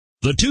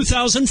The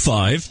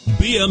 2005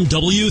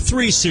 BMW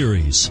 3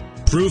 Series.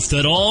 Proof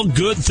that all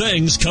good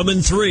things come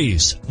in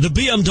threes. The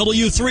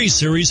BMW 3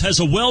 Series has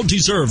a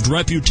well-deserved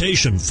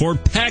reputation for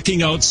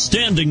packing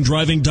outstanding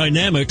driving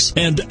dynamics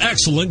and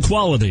excellent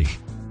quality,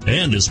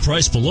 and is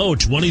priced below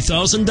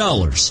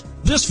 $20,000.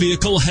 This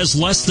vehicle has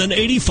less than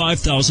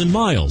 85,000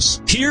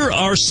 miles. Here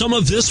are some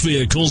of this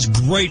vehicle's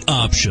great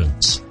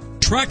options: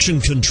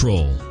 traction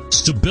control,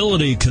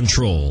 stability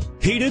control,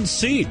 heated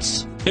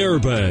seats,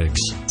 airbags,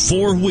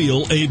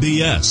 4-wheel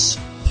ABS,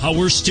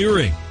 power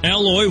steering,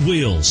 alloy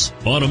wheels,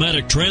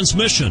 automatic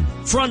transmission,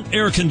 front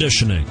air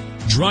conditioning,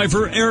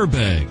 driver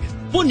airbag.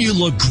 Wouldn't you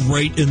look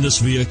great in this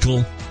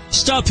vehicle?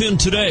 Stop in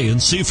today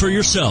and see for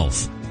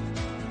yourself.